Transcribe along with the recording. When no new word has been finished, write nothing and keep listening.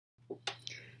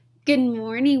Good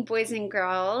morning, boys and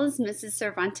girls. Mrs.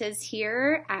 Cervantes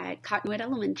here at Cottonwood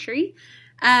Elementary.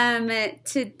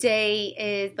 Today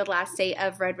is the last day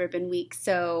of Red Ribbon Week,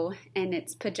 and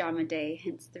it's pajama day,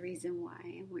 hence the reason why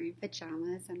I'm wearing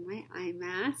pajamas and my eye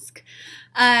mask.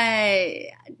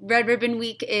 Red Ribbon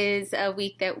Week is a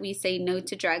week that we say no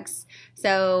to drugs,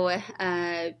 so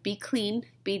be clean,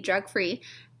 be drug-free,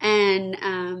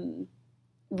 and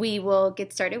we will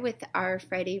get started with our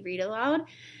Friday Read-Aloud.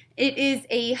 It is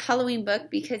a Halloween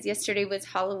book because yesterday was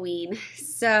Halloween,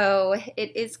 so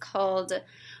it is called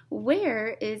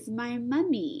Where is My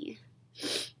Mummy?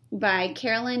 By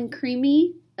Carolyn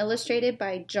Creamy, illustrated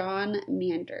by John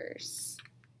Manders.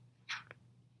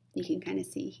 You can kind of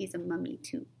see he's a mummy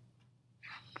too.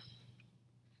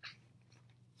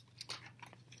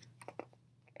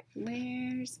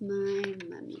 Where's my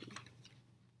mummy?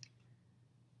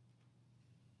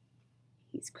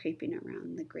 He's creeping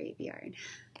around the graveyard.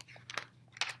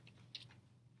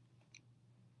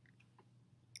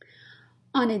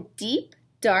 On a deep,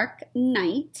 dark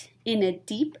night, in a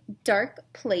deep,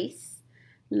 dark place,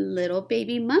 little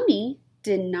baby mummy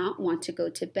did not want to go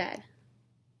to bed.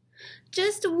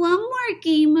 Just one more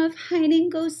game of hide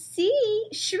and go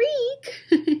seek, shriek,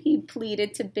 he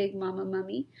pleaded to Big Mama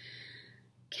Mummy.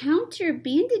 Count your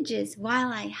bandages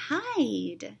while I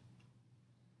hide.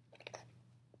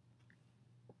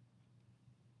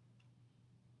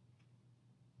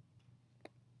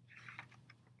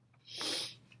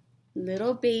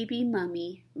 Little baby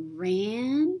mummy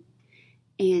ran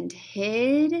and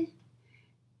hid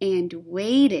and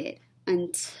waited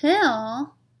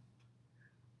until,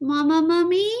 Mama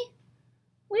Mummy,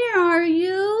 where are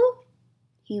you?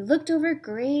 He looked over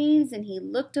graves and he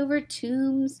looked over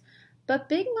tombs, but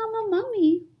Big Mama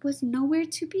Mummy was nowhere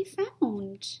to be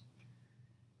found.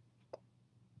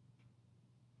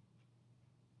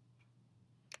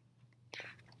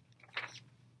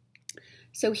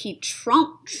 So he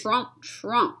tromped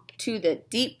to the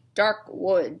deep, dark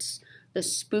woods, the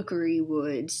spookery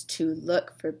woods, to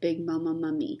look for Big Mama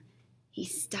Mummy. He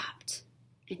stopped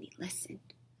and he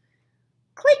listened.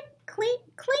 Clink, clink,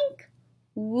 clink.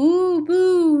 Woo,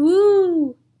 boo,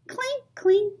 woo. Clink,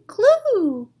 clink,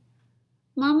 clue.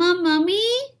 Mama Mummy,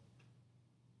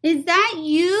 is that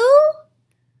you?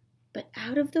 But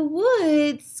out of the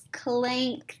woods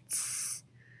clanked.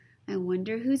 I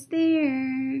wonder who's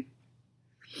there.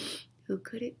 Who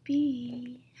could it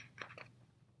be?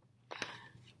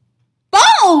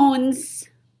 Bones!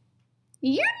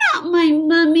 You're not my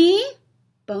mummy.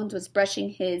 Bones was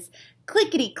brushing his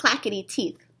clickety-clackety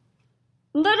teeth.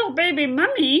 Little baby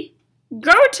mummy,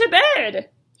 go to bed,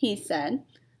 he said.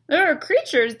 There are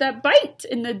creatures that bite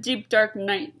in the deep dark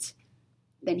night.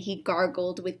 Then he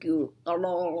gargled with goo.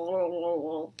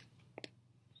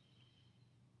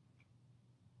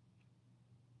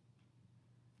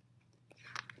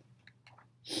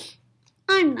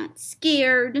 I'm not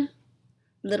scared.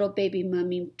 Little baby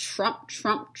mummy trumped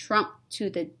to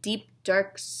the deep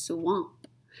dark swamp,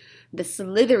 the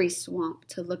slithery swamp,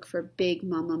 to look for Big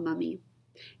Mama Mummy.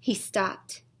 He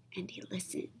stopped and he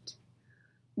listened.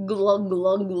 Glug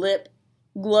glug lip,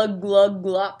 glug glug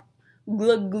glop,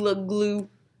 glug glug glue.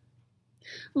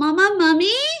 Mama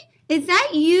Mummy, is that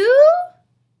you?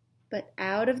 But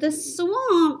out of the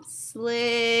swamp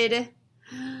slid.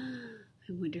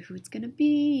 I wonder who it's gonna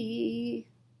be.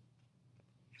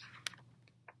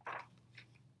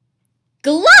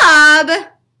 Glob!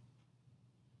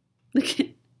 Look at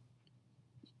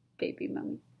baby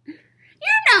mummy.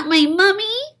 You're not my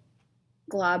mummy.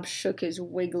 Glob shook his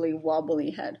wiggly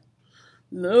wobbly head.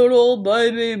 Little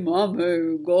baby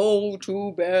mummy, go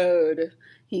to bed,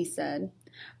 he said.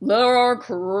 There are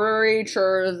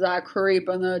creatures that creep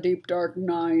in the deep dark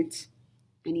night.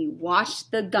 And he washed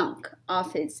the gunk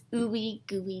off his ooey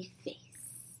gooey face.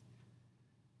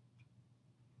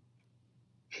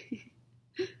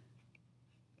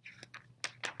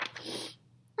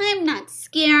 I'm not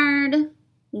scared.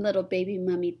 Little baby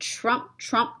mummy trumped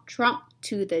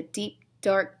to the deep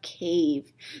dark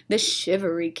cave, the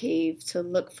shivery cave, to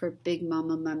look for Big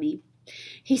Mama Mummy.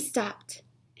 He stopped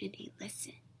and he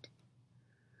listened.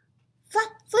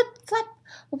 Flap, flip, flap,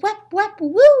 whap, whap,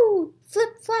 woo,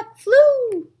 flip, flap,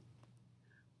 flew.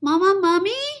 Mama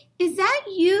Mummy, is that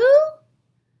you?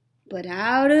 But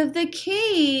out of the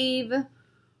cave,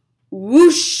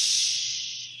 whoosh.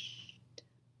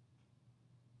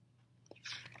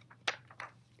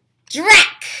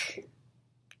 Drac!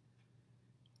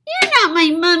 You're not my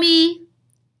mummy.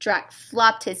 Drac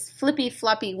flopped his flippy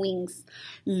floppy wings.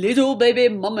 Little baby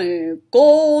mummy,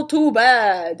 go to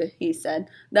bed, he said.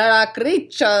 There are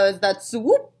creatures that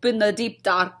swoop in the deep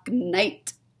dark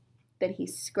night. Then he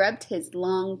scrubbed his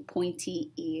long,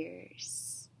 pointy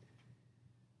ears.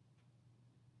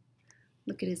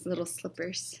 Look at his little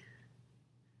slippers.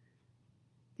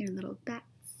 They're little bats.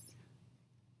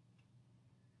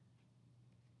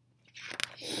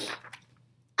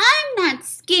 I'm not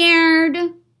scared.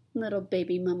 Little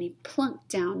baby mummy plunked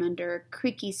down under a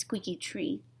creaky, squeaky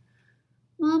tree.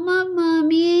 Mama,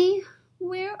 Mummy,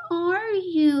 where are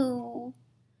you?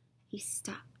 He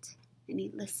stopped and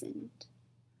he listened.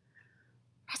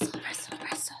 Rustle, rustle,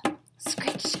 rustle.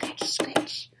 Scratch, scratch,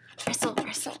 scratch. Rustle,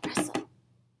 rustle, rustle.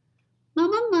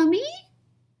 Mama, Mummy,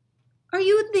 are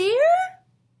you there?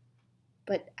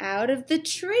 But out of the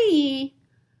tree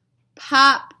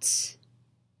popped.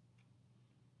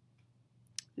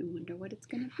 I wonder what it's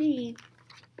going to be.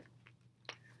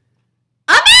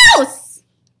 A mouse!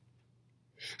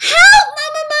 Help,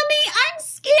 Mama, Mummy, I'm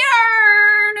scared.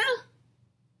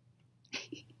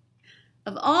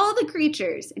 Of all the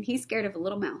creatures, and he's scared of a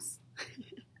little mouse.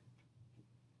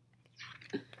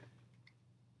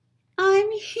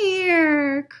 I'm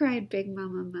here, cried Big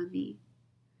Mama Mummy.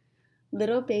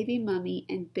 Little baby Mummy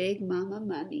and Big Mama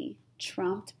Mummy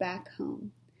tromped back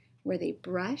home, where they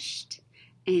brushed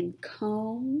and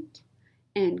combed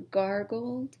and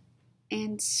gargled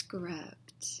and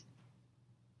scrubbed.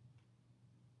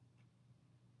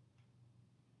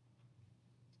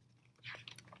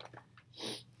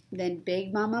 Then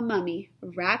Big Mama Mummy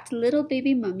wrapped little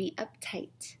baby Mummy up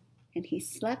tight, and he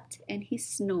slept and he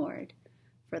snored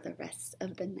for the rest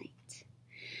of the night.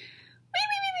 Wee,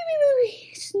 wee, wee, wee, wee,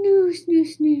 wee. Snoo, snoo,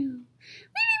 snoo. Wee,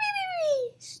 wee, wee, wee,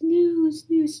 wee. Snoo,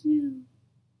 snoo, snoo.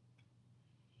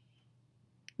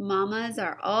 Mamas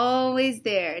are always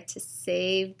there to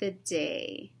save the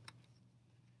day.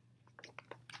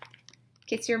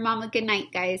 Kiss your mama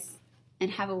goodnight, guys,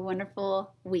 and have a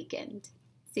wonderful weekend.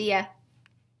 See ya.